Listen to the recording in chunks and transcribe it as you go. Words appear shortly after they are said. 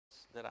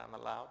that I'm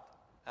allowed.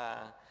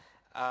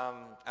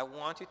 I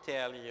want to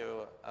tell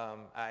you,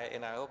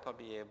 and I hope I'll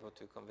be able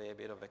to convey a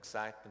bit of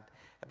excitement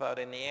about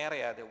an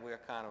area that we're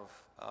kind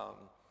of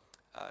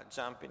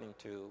jumping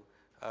into.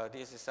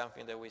 This is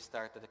something that we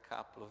started a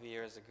couple of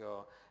years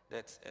ago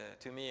that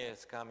to me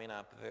is coming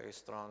up very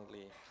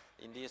strongly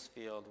in this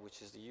field,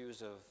 which is the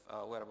use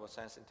of wearable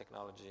sensing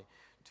technology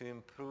to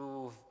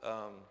improve,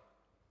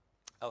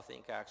 I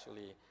think,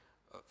 actually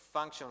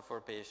function for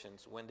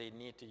patients when they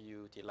need to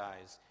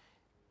utilize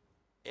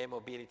a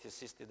mobility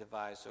assisted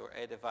device or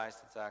a device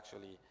that's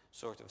actually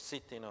sort of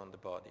sitting on the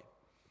body.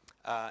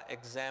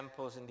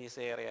 Examples in these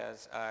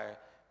areas are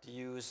the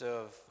use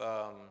of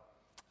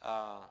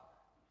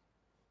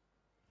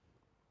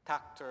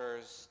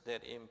tactors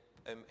that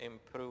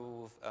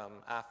improve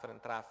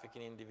afferent traffic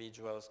in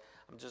individuals.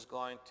 I'm just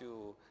going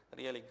to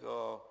really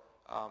go,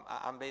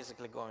 I'm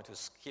basically going to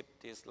skip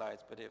these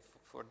slides, but if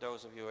for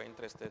those of you who are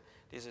interested,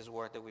 this is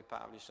work that we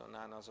published on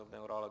Annals of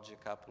Neurology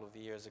a couple of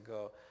years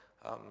ago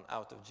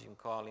out of Jim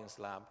Collins'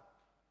 lab.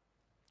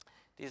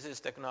 This is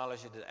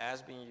technology that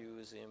has been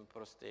used in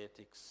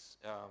prosthetics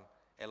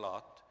a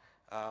lot,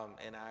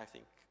 and I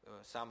think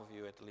some of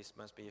you at least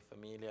must be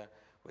familiar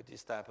with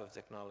this type of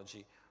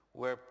technology,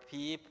 where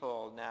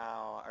people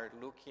now are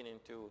looking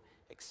into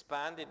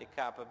expanding the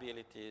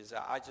capabilities.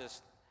 I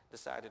just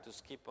decided to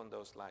skip on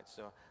those slides,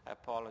 so I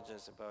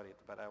apologize about it,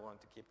 but I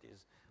want to keep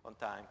these on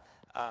time.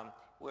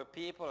 Where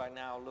people are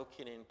now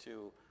looking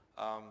into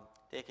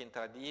taking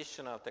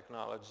traditional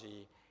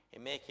technology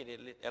and making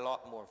it a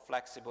lot more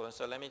flexible. And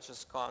so let me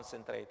just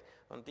concentrate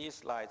on these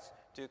slides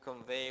to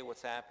convey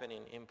what's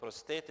happening in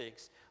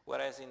prosthetics,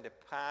 whereas in the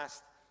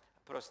past,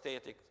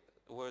 prosthetics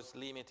was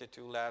limited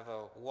to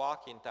level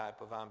walking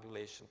type of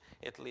ambulation,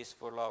 at least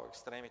for lower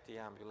extremity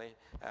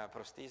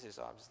prosthesis,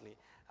 obviously.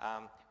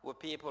 What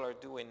people are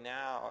doing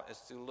now is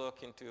to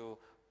look into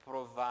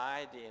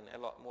providing a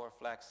lot more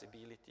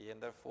flexibility,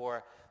 and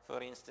therefore,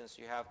 for instance,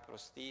 you have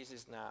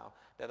prostheses now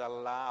that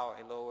allow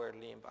a lower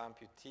limb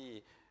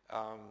amputee,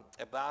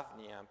 above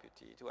knee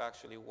amputee, to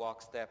actually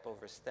walk step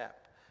over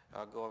step,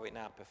 going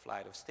up a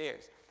flight of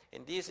stairs.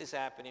 And this is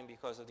happening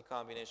because of the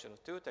combination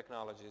of two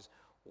technologies.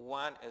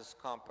 One is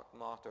compact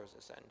motors,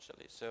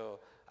 essentially. So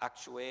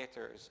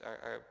actuators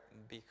are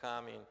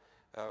becoming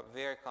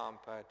very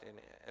compact and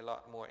a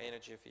lot more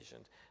energy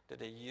efficient than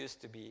they used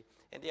to be.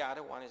 And the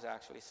other one is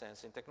actually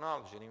sensing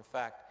technology. And in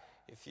fact,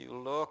 if you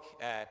look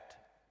at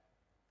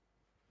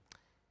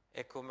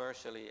a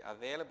commercially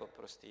available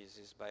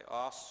prosthesis by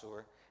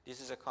Ossur,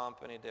 this is a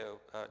company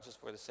that, just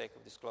for the sake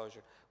of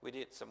disclosure, we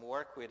did some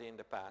work with in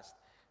the past.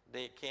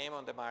 They came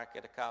on the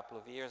market a couple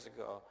of years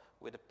ago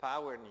with a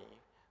power knee,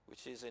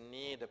 which is a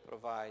knee that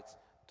provides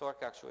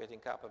torque actuating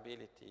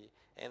capability,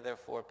 and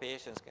therefore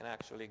patients can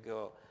actually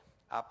go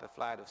up a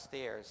flight of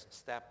stairs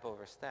step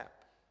over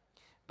step.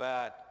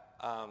 But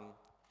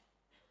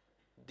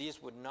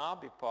this would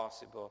not be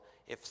possible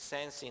if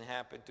sensing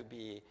happened to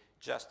be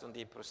just on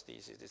the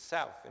prosthesis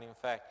itself. And in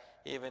fact,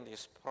 even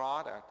this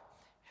product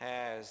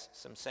has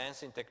some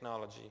sensing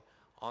technology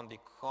on the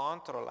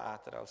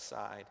contralateral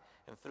side,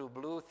 and through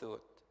Bluetooth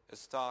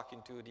is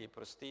talking to the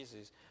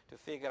prosthesis to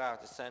figure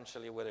out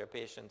essentially whether a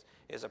patient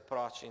is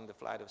approaching the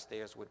flight of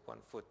stairs with one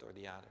foot or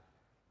the other.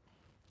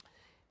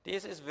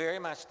 This is very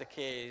much the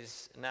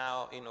case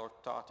now in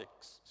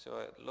orthotics. So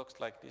it looks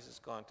like this is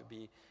going to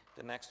be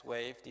the next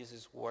wave. This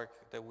is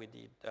work that we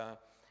did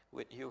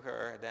with Hugh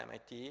Herr at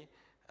MIT.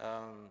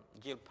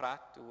 Gil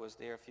Pratt, who was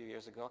there a few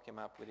years ago, came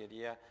up with the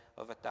idea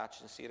of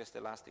attaching serious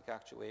elastic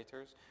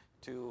actuators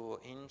to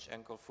hinge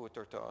ankle-foot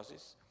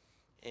orthosis.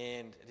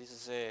 And this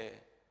is a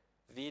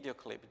video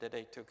clip that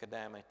I took at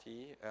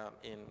MIT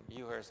in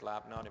Hugh Herr's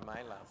lab, not in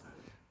my lab.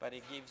 But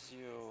it gives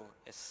you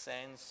a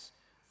sense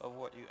of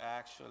what you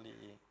actually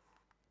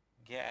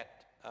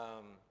get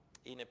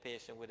in a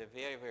patient with a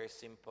very, very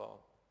simple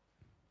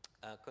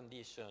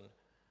condition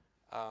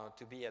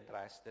to be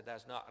addressed that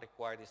does not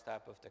require this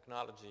type of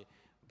technology,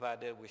 but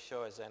that we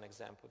show as an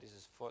example. This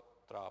is foot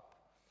drop.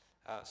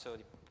 So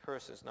the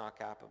person is not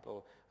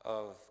capable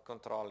of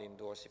controlling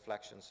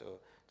dorsiflexion, so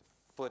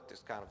the foot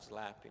is kind of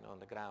slapping on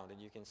the ground, and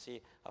you can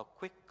see how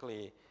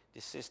quickly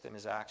the system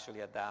is actually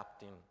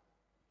adapting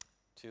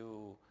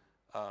to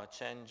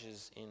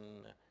changes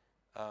in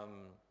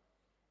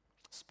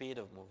speed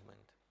of movement.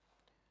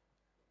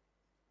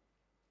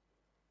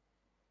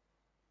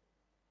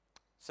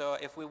 So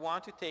if we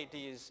want to take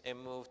these and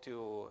move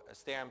to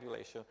stair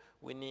ambulation,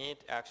 we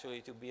need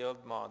actually to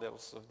build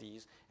models of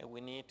these, and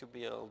we need to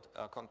build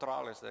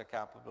controllers that are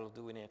capable of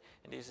doing it.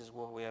 And this is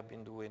what we have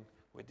been doing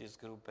with this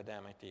group at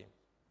MIT.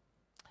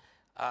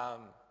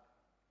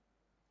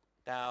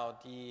 Now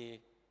the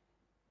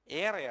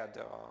area,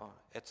 though,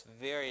 it's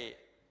very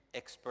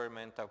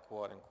experimental,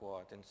 quote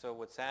unquote. And so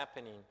what's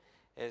happening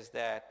is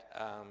that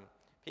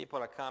people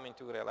are coming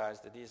to realize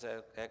that these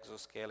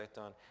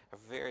exoskeletons are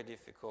very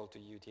difficult to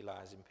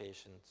utilize in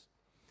patients.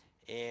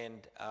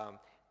 And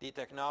the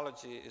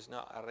technology is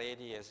not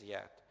ready as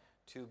yet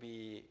to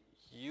be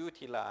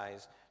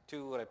utilized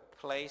to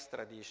replace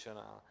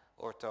traditional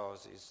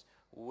orthosis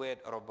with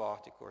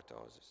robotic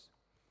orthosis.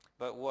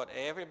 But what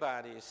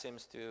everybody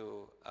seems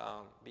to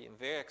be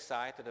very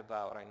excited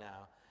about right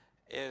now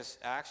is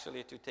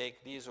actually to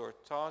take these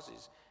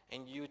orthoses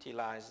and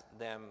utilize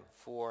them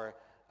for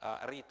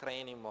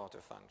retraining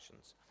motor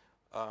functions.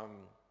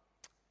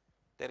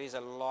 There is a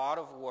lot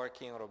of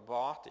work in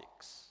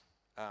robotics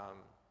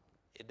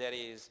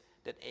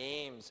that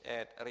aims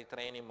at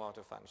retraining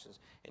motor functions.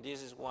 And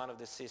this is one of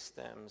the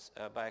systems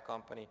by a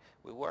company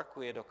we work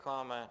with,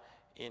 Okama,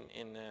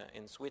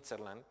 in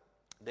Switzerland,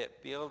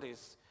 that build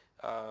this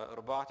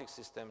robotic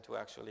system to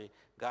actually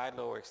guide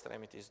lower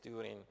extremities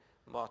during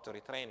motor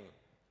retraining.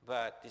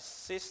 But this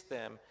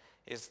system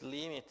is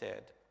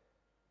limited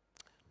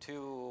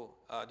to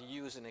the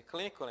use in a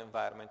clinical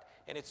environment,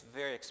 and it's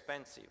very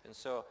expensive. And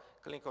so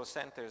clinical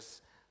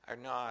centers are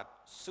not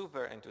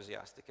super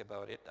enthusiastic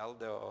about it,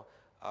 although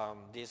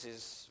this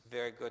is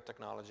very good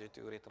technology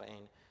to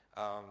retrain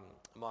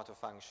motor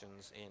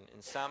functions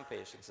in some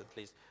patients at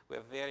least. We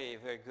have very,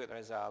 very good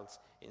results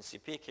in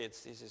CP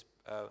kids. This is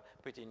a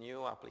pretty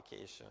new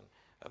application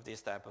of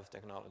this type of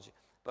technology.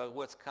 But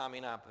what's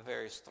coming up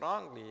very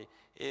strongly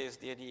is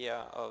the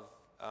idea of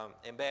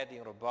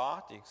embedding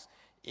robotics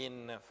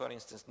in, for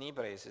instance, knee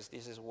braces.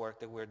 This is work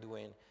that we're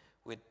doing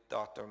with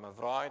Dr.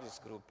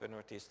 Mavroidis' group at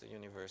Northeastern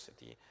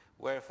University,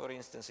 where, for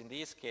instance, in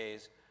this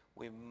case,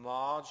 we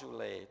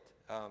modulate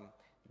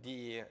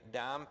the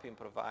damping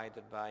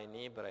provided by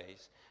knee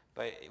brace,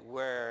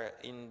 where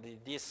in the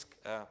disc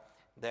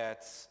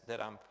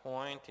that I'm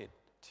pointed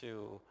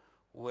to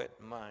with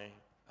my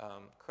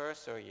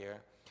cursor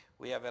here,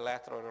 we have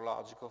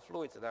electroradiological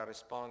fluids that are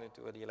responding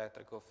to the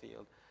electrical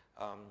field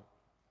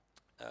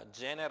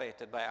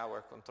generated by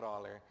our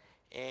controller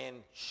and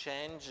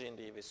changing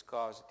the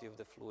viscosity of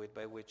the fluid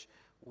by which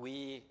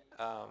we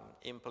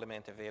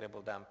implement a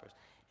variable dampers.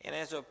 And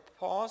as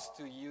opposed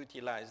to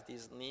utilize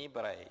this knee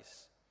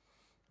brace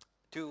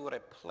to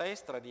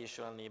replace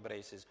traditional knee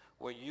braces,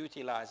 we're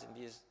utilizing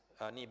this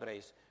knee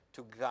brace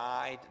to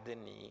guide the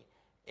knee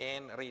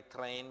and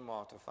retrain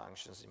motor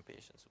functions in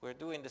patients. We're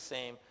doing the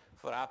same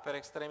for upper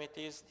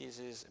extremities. This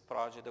is a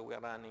project that we're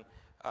running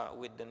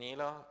with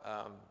Danilo.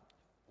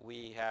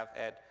 We have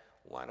had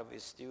one of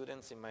his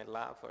students in my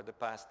lab for the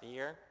past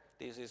year.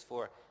 This is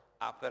for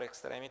upper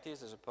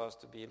extremities as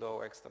opposed to be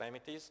lower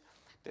extremities.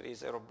 There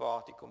is a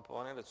robotic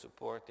component that's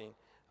supporting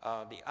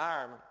the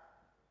arm,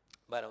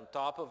 but on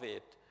top of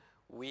it,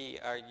 we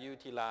are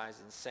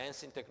utilizing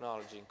sensing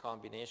technology in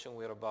combination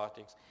with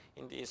robotics.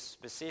 In this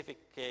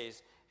specific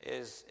case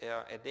is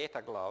a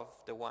data glove,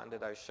 the one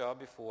that I showed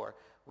before,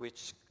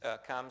 which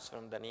comes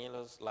from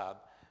Danilo's lab,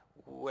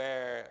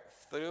 where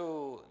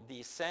through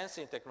the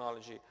sensing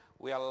technology,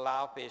 we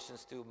allow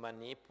patients to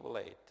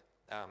manipulate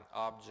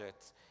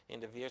objects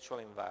in the virtual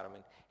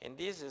environment. And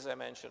this, as I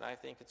mentioned, I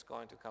think it's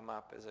going to come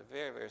up as a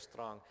very, very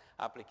strong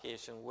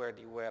application where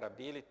the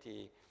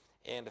wearability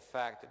and the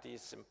fact that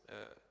this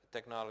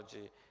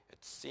technology,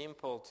 it's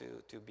simple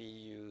to be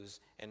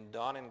used and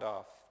on and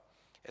off,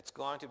 it's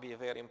going to be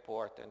very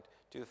important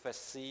to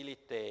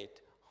facilitate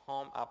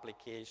home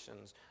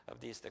applications of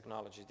these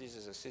technologies. This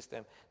is a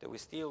system that we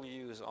still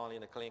use only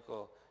in a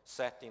clinical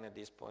setting at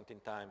this point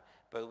in time,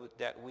 but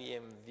that we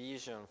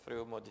envision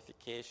through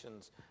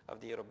modifications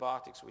of the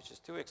robotics, which is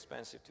too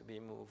expensive to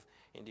be moved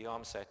in the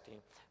home setting,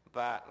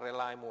 but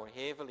rely more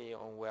heavily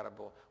on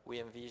wearable. We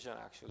envision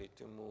actually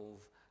to move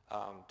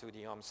to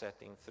the home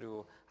setting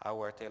through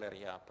our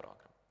Teleria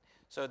program.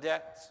 So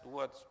that's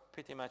what's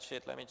pretty much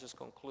it. Let me just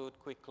conclude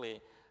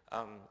quickly,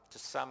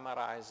 just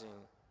summarizing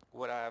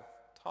what I've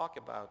talked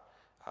about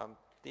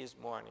this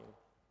morning.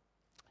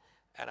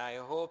 And I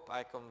hope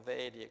I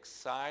convey the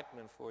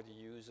excitement for the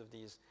use of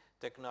this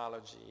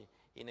technology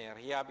in a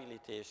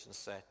rehabilitation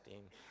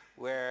setting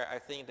where I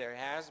think there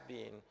has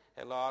been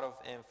a lot of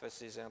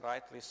emphasis, and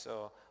rightly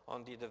so,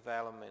 on the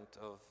development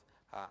of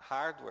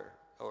hardware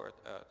or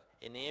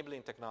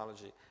enabling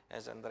technology,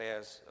 as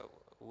Andreas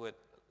would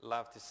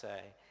love to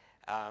say.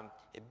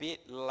 A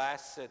bit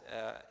less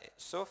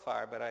so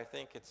far, but I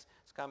think it's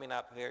coming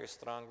up very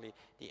strongly.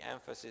 The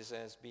emphasis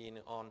has been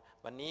on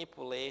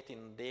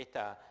manipulating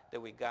data that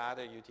we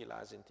gather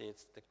utilizing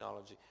this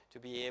technology to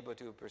be able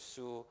to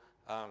pursue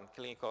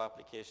clinical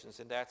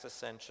applications, and that's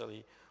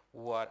essentially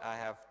what I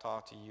have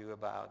talked to you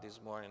about this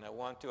morning. I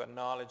want to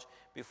acknowledge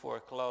before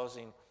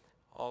closing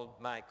all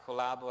my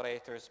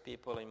collaborators,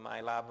 people in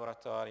my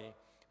laboratory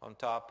on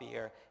top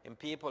here, and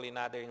people in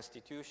other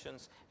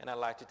institutions, and I'd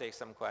like to take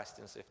some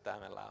questions if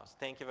time allows.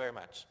 Thank you very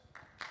much.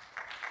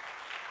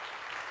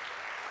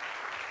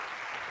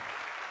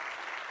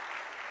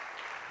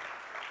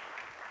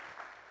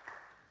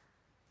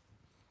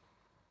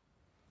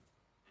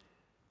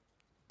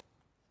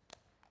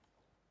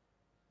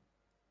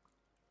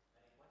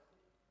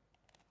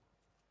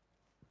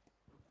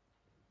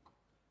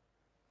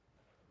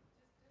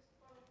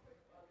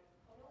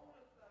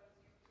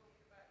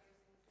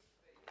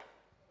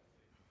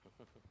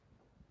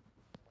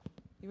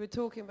 You were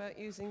talking about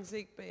using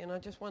Zigbee, and I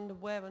just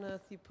wondered where on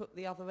earth you put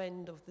the other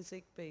end of the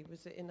Zigbee.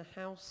 Was it in the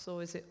house,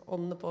 or is it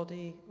on the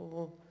body,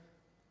 or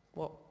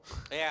what?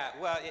 Yeah,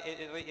 well,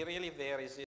 it really varies.